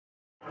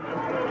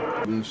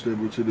Gonna step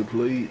up to the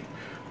plate.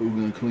 We're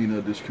gonna clean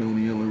out this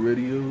Coney Island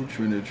radio,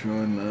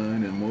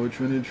 Trinitron9 and more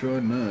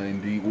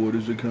Trinitron9, deep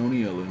waters of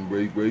Coney Island.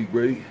 Break, break,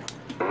 break.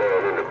 Man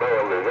in the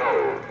band is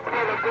on.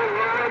 Yellow Big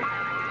Road.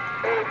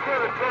 Hey,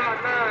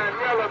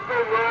 Trinitron9, Yellow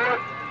Big Road.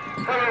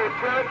 Hey,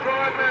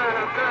 Trinitron9,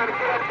 I'm trying to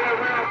get up there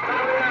around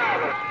Coney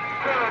Island.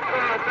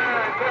 Trinitron9,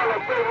 Yellow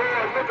Big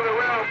Road, looking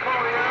around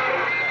Coney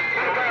Island.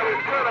 Everybody,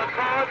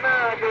 Trinitron9,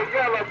 the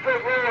Yellow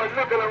Big Road,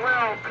 looking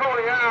around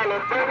Coney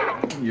Island, baby.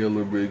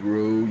 Yellow brick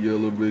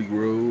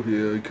road,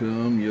 here I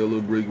come. Yellow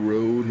brick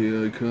road,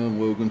 here I come.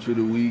 Welcome to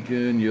the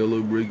weekend.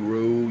 Yellow brick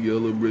road,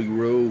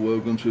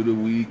 welcome to the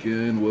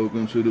weekend.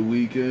 Welcome to the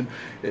weekend.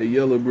 Hey,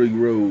 Yellow brick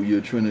road,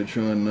 your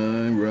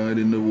Trinitron9,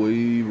 riding the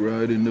wave,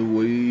 riding the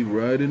wave,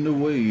 riding the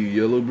wave.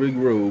 Yellow brick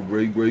road,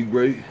 break, break,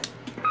 break.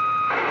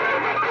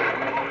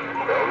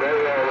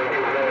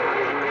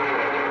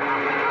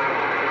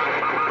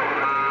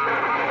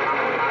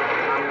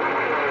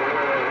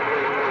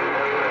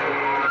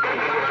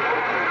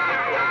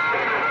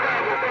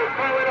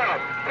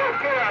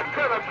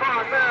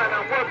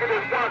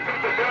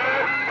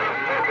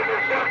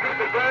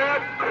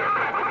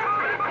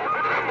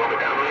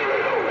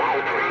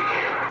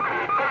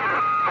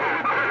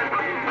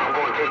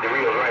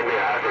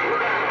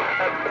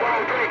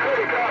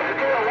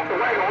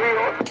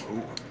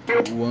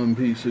 One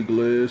piece of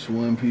glass,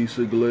 one piece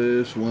of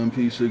glass, one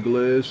piece of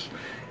glass.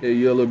 Hey,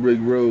 Yellow brick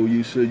road,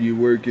 you said you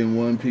working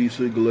one piece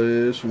of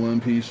glass, one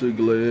piece of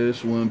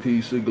glass, one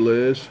piece of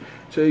glass.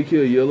 Take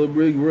care, Yellow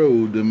brick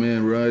road. The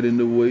man riding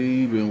the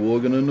wave and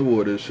walking on the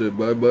water said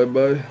bye, bye,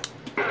 bye. Man,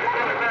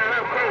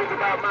 I'm crazy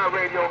about my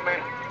radio,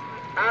 man.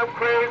 I'm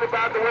crazy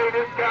about the way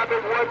this guy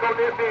been working on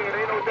this end.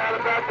 Ain't no doubt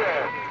about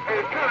that.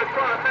 Hey,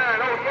 Trinitron9,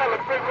 old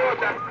Yellow brick road.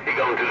 He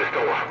going to the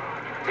store.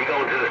 He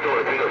going to the store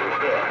to pick up some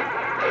stuff.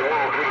 Hey,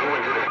 Wall Street, he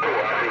went to the store.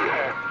 I see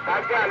you.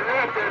 I got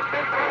less than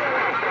 6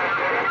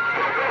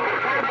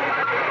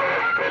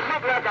 It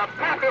look like I'm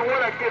packing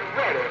when I get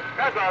ready.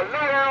 That's a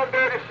low down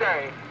dirty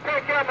shame.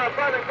 Take care of my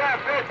brother, God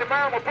bless him.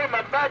 I'm gonna put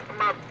my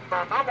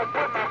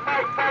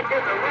mic back in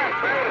the rack,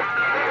 man.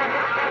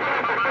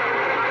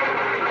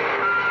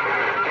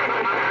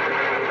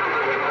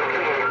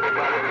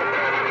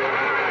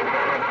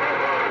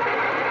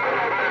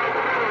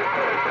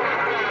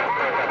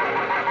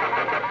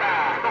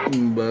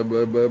 Bye,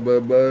 bye, bye, bye,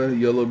 bye.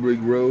 Yellow brick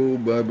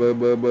road, bye, bye,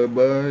 bye, bye,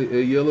 bye.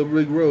 Hey, Yellow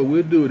brick road,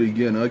 we'll do it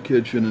again. I'll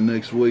catch you in the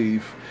next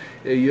wave.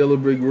 Hey, Yellow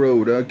brick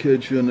road, I'll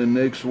catch you on the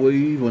next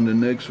wave,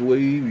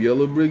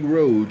 Yellow brick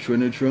road,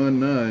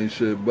 Trinitron9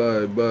 said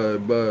bye, bye,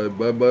 bye,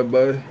 bye, bye,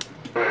 bye.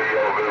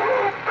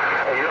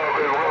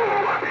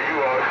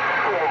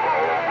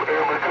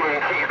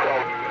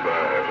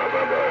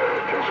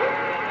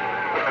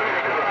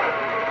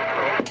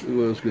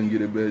 Who else gonna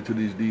get it back to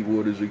these deep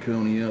waters of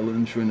Coney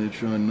Island?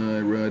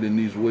 Trinitron9 riding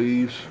these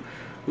waves.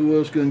 Who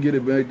else gonna get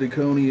it back to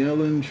Coney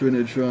Island?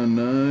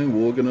 Trinitron9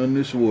 walking on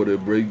this water.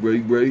 Break,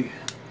 break, break.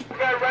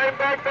 Got right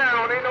back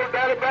down, ain't no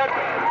doubt about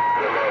that.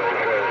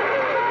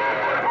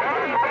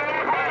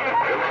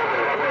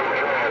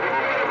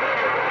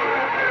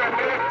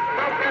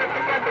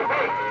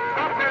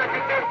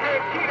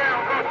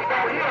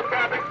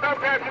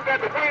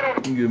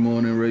 Good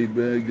morning, right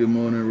back. Good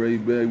morning,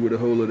 right back with a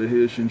whole lot of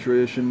hash and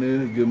trash in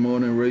there. Good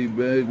morning, right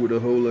back with a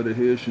whole lot of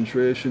hash and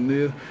trash in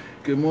there.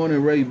 Good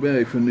morning, right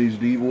back from these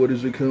deep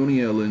waters of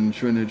Coney Island.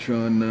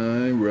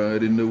 Trinitron9,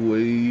 riding the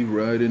wave,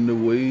 riding the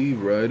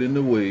wave, riding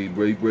the wave.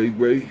 Break, break,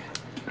 break.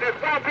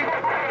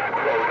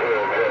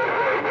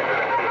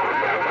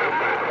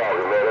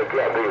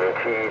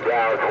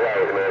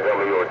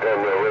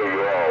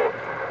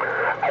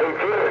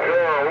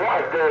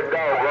 Watch that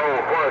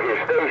doggone funky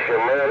station,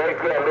 man. They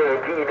kept in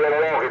and keep that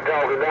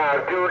walkie-talkie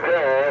down 2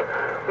 times.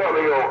 Some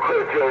of y'all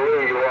cut your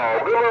radio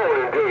off. Good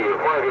morning to you,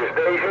 funky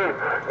station.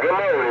 Good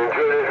morning,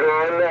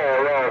 Trinitron9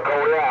 around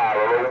Coney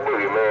Island. Old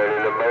Boogie Man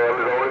in the band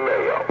is on the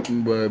mail.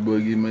 Bye,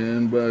 Boogie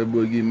Man. Bye,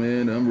 Boogie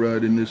Man. I'm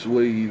riding this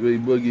wave. Hey,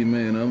 Boogie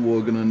Man, I'm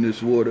walking on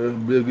this water.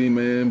 Boogie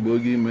Man,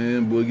 Boogie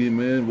Man, Boogie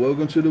Man.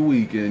 Welcome to the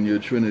weekend. Your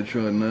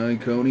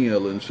Trinitron9 Coney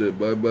Island said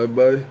bye, bye,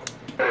 bye.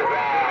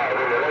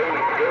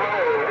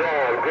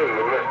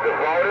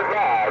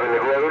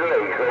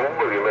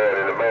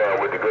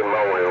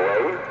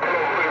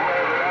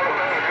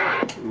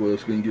 Who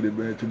else gonna get it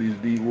back to these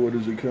deep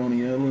waters of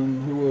Coney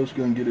Island? Who else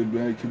gonna get it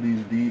back to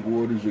these deep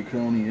waters of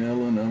Coney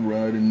Island? I'm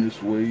riding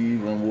this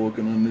wave, I'm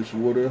walking on this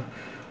water.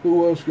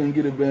 Who else gonna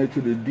get it back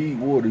to the deep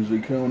waters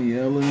of Coney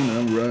Island?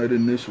 I'm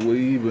riding this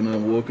wave and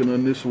I'm walking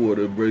on this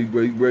water. Break,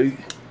 break, break.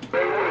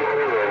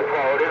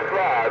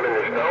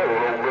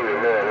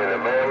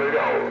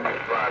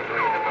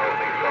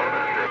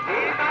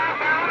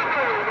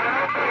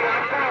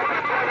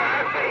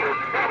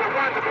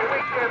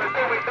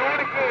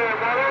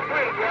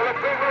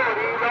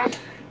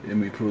 Let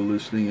me pull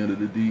this thing out of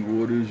the deep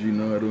waters. You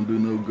know I don't do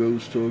no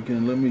ghost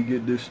talking. Let me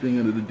get this thing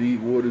out of the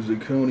deep waters of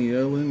Coney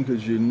Island,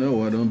 because you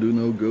know I don't do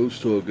no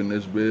ghost talking.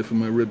 That's bad for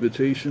my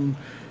reputation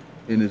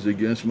and is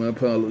against my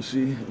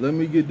policy. Let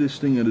me get this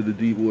thing out of the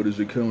deep waters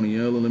of Coney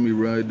Island. Let me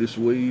ride this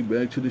wave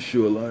back to the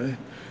shoreline.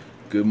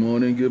 Good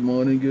morning, good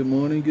morning, good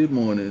morning, good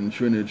morning.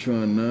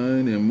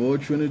 Trinitron9 and more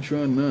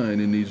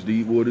Trinitron9 in these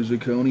deep waters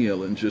of Coney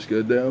Island. Just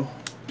got down.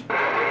 45,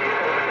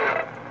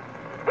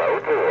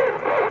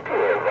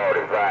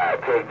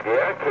 take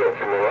care, catch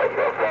me up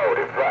at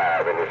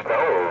 45 in the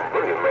stone.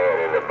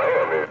 Boogeyman in the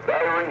band is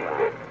reading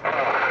it.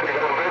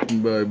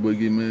 Bye,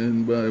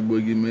 Boogeyman. Bye,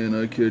 Boogeyman.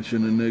 I'll catch you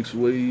in the next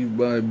wave.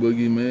 Bye,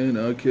 Boogeyman.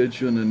 I'll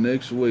catch you in the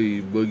next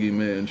wave.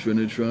 Boogeyman.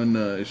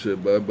 Trinitron9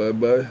 said bye, bye,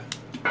 bye.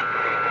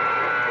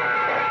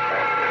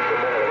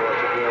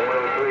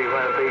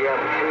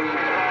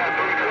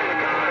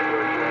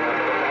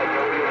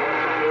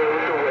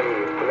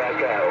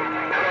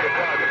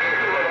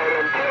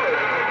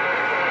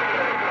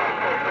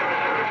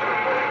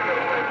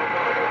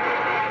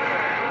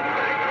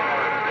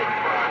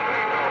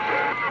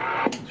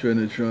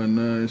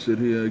 Trinitron9 said,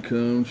 here I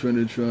come.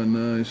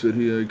 Trinitron9 said,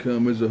 here I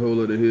come. There's a whole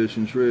lot of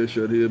Haitian trash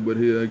out here, but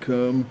here I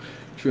come.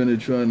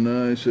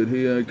 Trinitron9 said,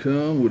 here I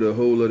come with a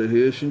whole lot of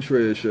Haitian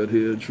trash out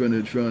here.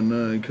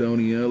 Trinitron9,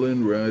 Coney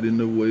Island, riding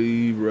the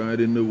wave,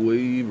 riding the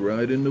wave,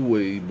 riding the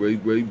wave.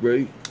 Break, break,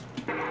 break.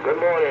 Good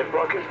morning,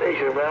 Bucket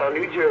Station around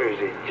New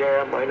Jersey.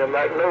 Jam in the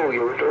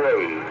Magnolia with the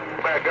raid.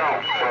 Back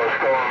on.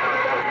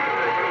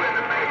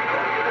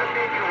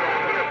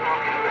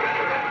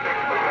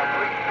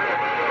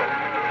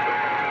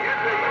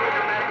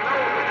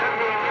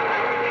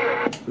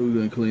 Who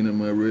gonna clean up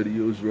my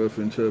radio? It's rough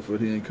and tough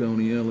out here in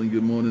Coney Island.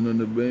 Good morning on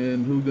the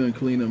band. Who gonna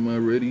clean up my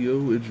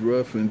radio? It's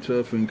rough and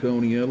tough in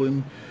Coney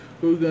Island.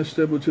 Who gonna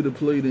step up to the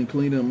plate and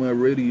clean up my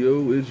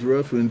radio? It's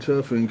rough and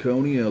tough in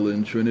Coney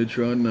Island.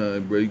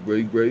 Trinitron9, break,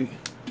 break, break.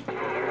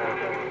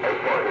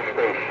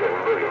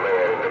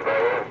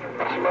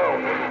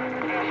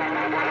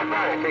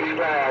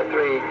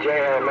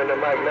 Jam in the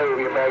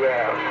Magnolia back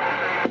out.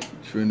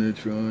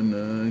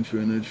 Trinitron9,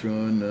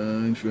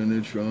 Trinitron9,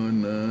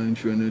 Trinitron9,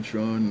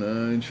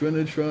 Trinitron9,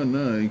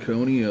 Trinitron9,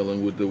 Coney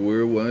Island with the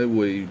worldwide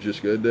wave.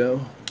 Just got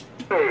down.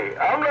 Hey,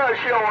 I'm not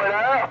showing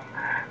out.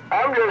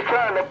 I'm just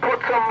trying to put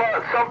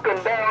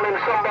something down in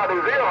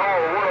somebody's ear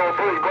hole.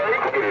 103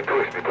 break. Get it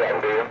twisted,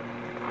 Captain Bill.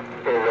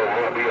 Ain't no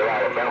Mobile,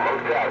 Alabama. I'm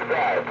south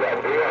side,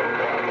 Captain Bill.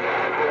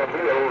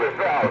 I'm on the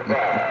south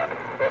side.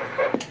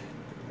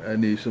 I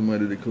need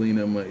somebody to clean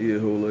up my ear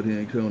hole out here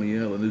in Coney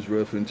Island. It's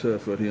rough and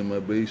tough out here in my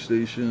base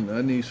station.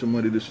 I need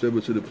somebody to step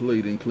up to the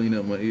plate and clean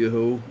up my ear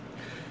hole.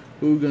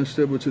 Who gonna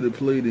step up to the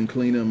plate and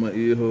clean up my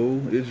ear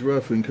hole? It's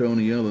rough in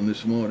Coney Island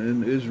this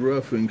morning. It's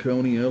rough in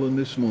Coney Island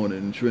this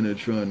morning.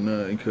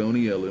 Trinitron9,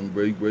 Coney Island.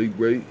 Break, break,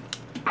 break.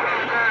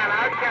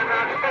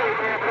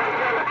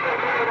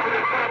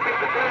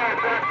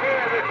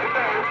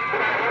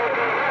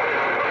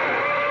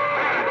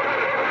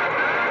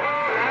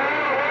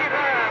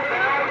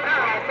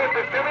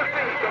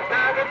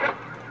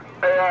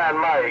 Hey,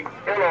 Mike,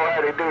 hello,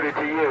 howdy doody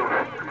to you.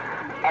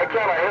 I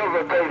kind of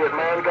hesitated,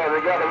 man, because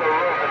it got a little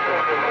rough and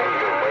something.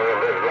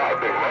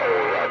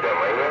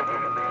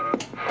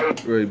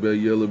 Right back,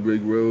 Yellow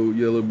Brick Road.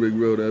 Yellow Brick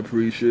Road, I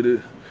appreciate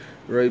it.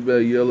 Right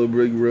back, Yellow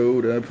Brick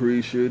Road, I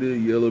appreciate it.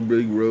 Yellow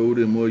Brick Road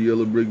and more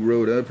Yellow Brick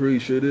Road, I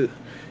appreciate it.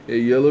 Hey,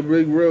 Yellow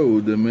Brick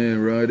Road, the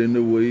man riding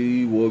the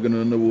wave, walking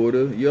on the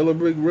water. Yellow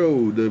Brick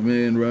Road, the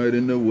man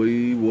riding the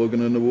wave,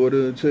 walking on the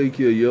water. Take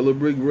care, Yellow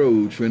Brick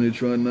Road.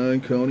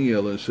 Trinitron9, Coney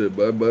Island said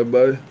bye, bye,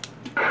 bye.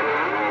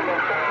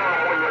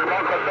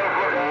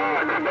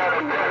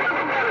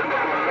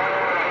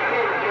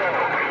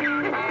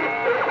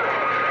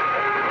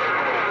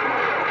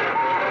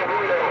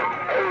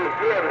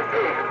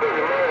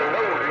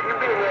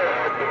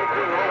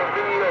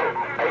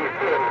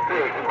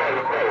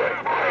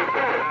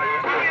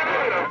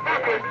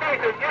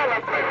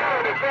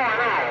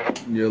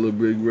 Yellow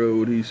Brick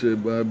Road, he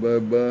said bye, bye,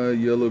 bye.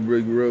 Yellow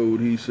Brick Road,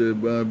 he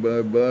said bye,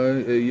 bye,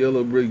 bye. Hey,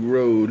 Yellow Brick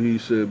Road, he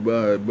said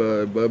bye,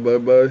 bye, bye, bye,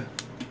 bye.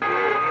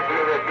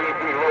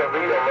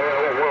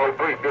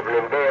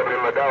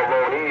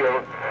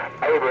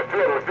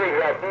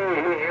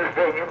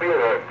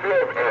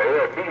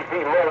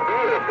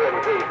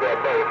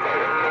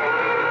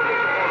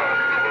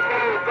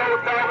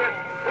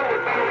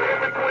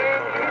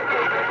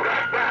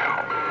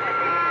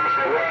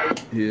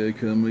 Here I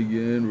come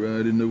again,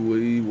 riding the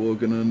wave,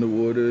 walking on the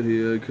water.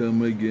 Here I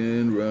come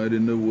again,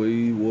 riding the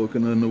wave,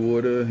 walking on the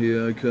water.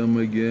 Here I come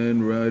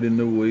again, riding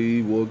the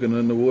wave, walking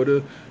on the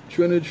water.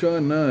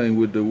 Trinitron9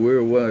 with the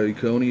worldwide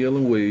Coney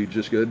Island wave.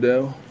 Just got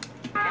down.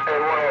 Hey,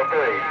 103,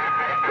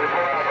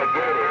 before I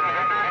forget it,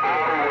 I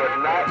would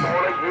not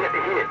want to get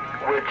hit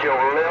with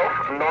your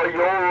left nor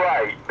your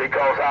right,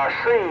 because I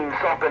seen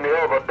something the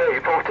other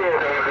day.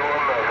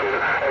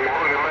 Hey,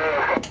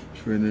 man.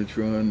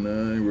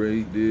 Trinitron9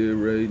 right there,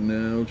 right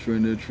now.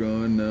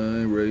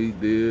 Trinitron9 right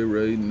there,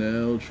 right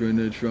now.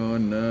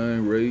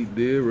 Trinitron9 right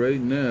there,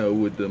 right now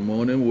with the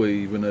morning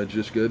wave, and I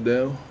just got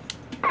down.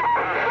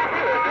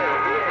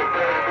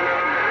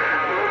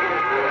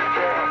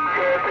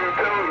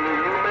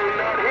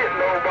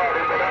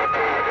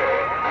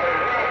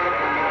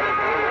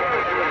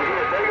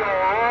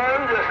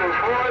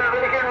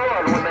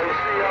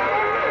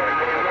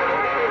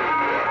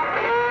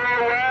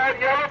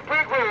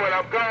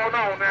 I'm going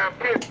on now.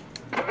 Kid,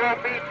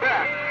 won't be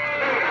back.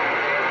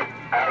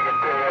 I can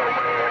tell,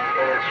 man,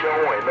 and it's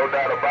showing, no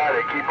doubt about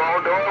it. Keep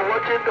on doing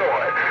what you're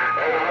doing.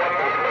 Hey, one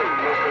more thing,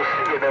 Mr.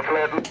 C in the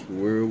flat.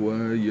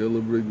 Worldwide yellow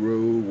brick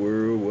road,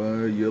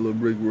 worldwide yellow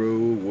brick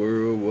road,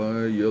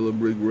 worldwide yellow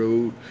brick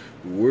road,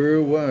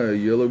 worldwide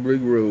yellow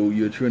brick road.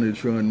 Your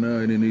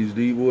Trinitron9 in these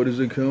deep waters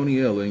of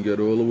Coney Island got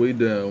all the way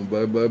down.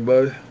 Bye, bye,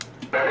 bye.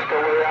 That's the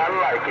way I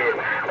like it.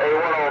 Hey,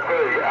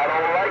 103, I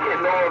don't like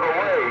it no other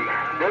way.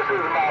 This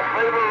is my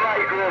favorite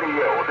light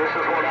radio. This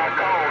is what I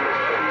call this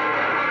thing.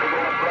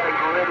 Black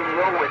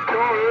radio with two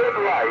red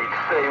lights.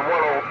 Say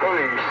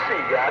 103C.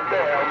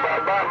 Goddamn,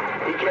 bye-bye.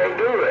 He can't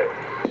do it.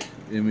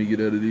 Let me get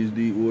out of these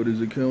deep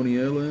waters of Coney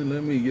Island.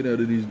 Let me get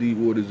out of these deep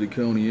waters of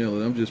Coney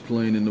Island. I'm just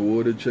playing in the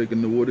water,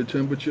 checking the water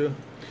temperature.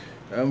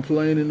 I'm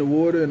playing in the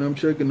water and I'm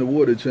checking the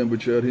water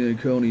temperature out here in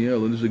Coney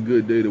Island. It's a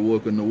good day to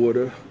walk on the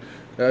water.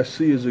 I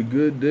see it's a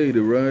good day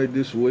to ride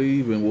this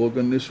wave and walk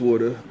on this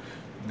water.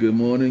 Good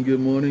morning, good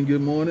morning,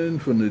 good morning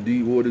from the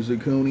deep waters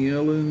of Coney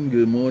Island.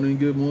 Good morning,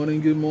 good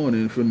morning, good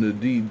morning from the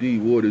deep,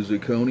 deep waters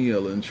of Coney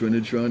Island.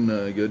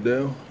 Trinitron9, get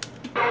down.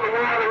 On the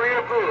water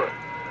real good.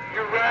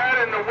 You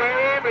riding the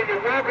wave and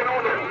you're walking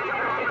on the...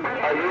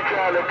 Are you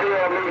trying to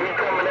tell me he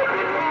coming up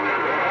in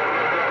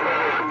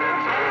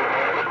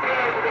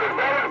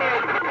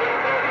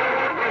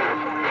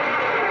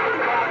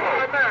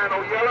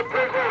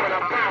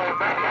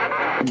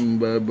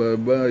Bye, bye,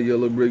 bye,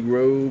 yellow brick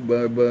road.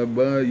 Bye, bye,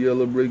 bye,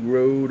 yellow brick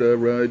road. I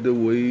ride the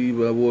wave,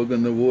 I walk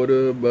on the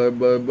water. Bye,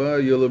 bye, bye,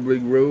 yellow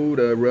brick road.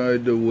 I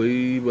ride the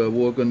wave, I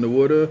walk on the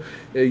water.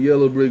 Hey,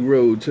 yellow brick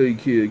road, take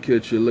care,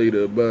 catch you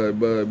later. Bye,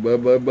 bye, bye,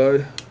 bye,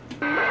 bye.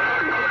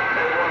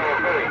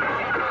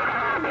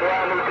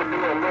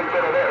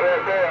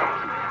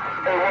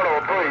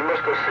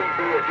 Mr. C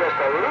did just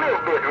a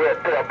little bit right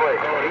there, boy.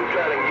 Oh, he's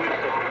trying to use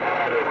some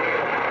pride in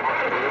here.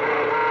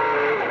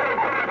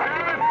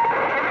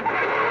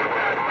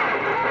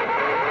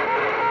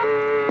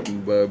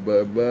 Bye,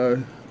 bye, bye.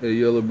 Hey,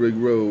 yellow brick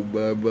road.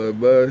 Bye, bye,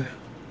 bye.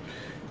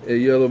 Hey,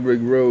 yellow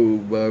brick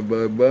road. Bye,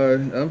 bye, bye.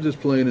 I'm just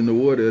playing in the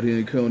water out here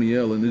in Coney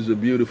Island. It's a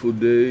beautiful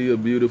day, a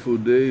beautiful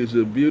day. It's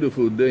a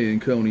beautiful day in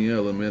Coney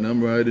Island, man.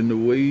 I'm riding the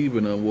wave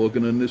and I'm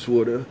walking on this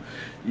water.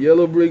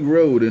 Yellow brick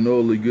road and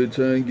all the good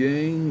time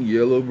gang.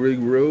 Yellow brick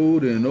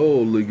road and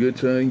all the good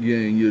time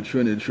gang. Your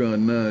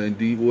Trinitron9,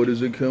 deep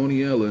waters of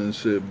Coney Island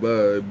said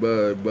bye,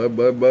 bye, bye,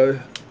 bye, bye.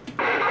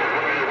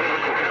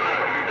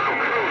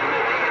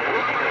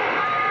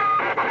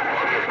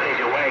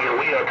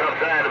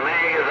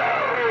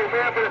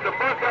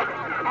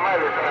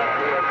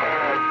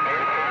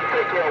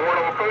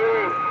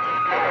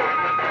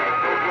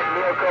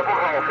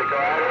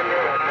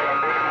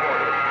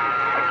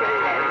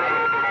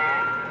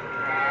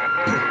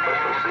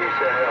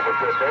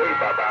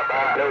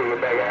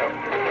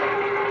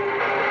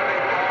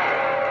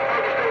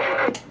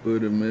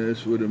 What a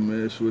mess, what a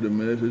mess, what a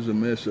mess. There's a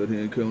mess out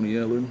here in Coney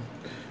Island.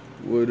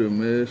 What a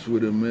mess,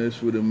 what a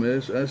mess, what a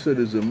mess. I said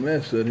there's a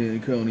mess out here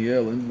in Coney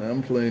Island.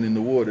 I'm playing in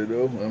the water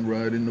though. I'm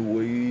riding the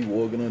wave,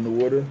 walking on the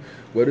water.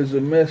 But there's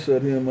a mess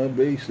out here in my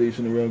base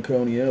station around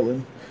Coney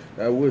Island.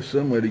 I wish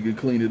somebody could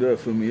clean it up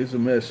for me. It's a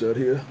mess out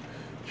here.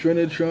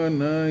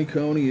 Trinitron9,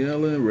 Coney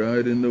Island,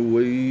 riding the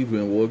wave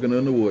and walking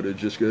on the water.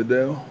 Just got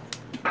down.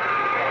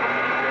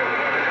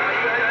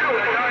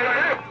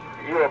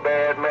 You a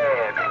bad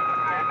man.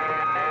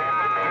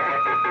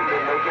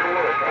 Make it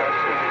work. I'll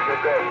see you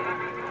today.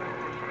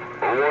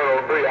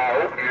 103, I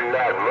hope you're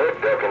not mud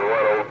ducking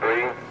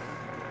 103.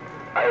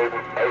 Hey,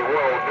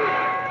 103,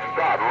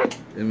 stop.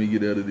 Let me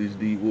get out of these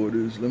deep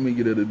waters. Let me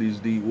get out of these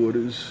deep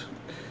waters.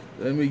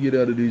 Let me get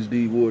out of these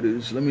deep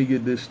waters. Let me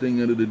get this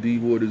thing out of the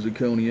deep waters of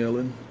Coney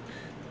Island.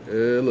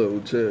 Hello,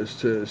 test,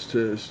 test,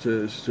 test,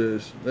 test,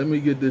 test. Let me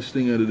get this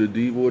thing out of the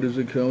deep waters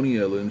of Coney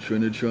Island.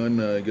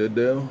 Trinitron9, got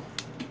down?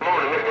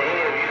 Morning, Mr.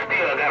 Hill, you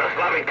still got a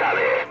sloppy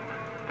collie.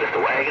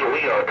 Mr. Wagon,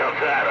 we are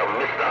topside of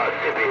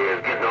Mississippi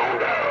is getting on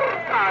down.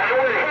 All right,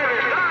 wait a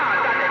minute.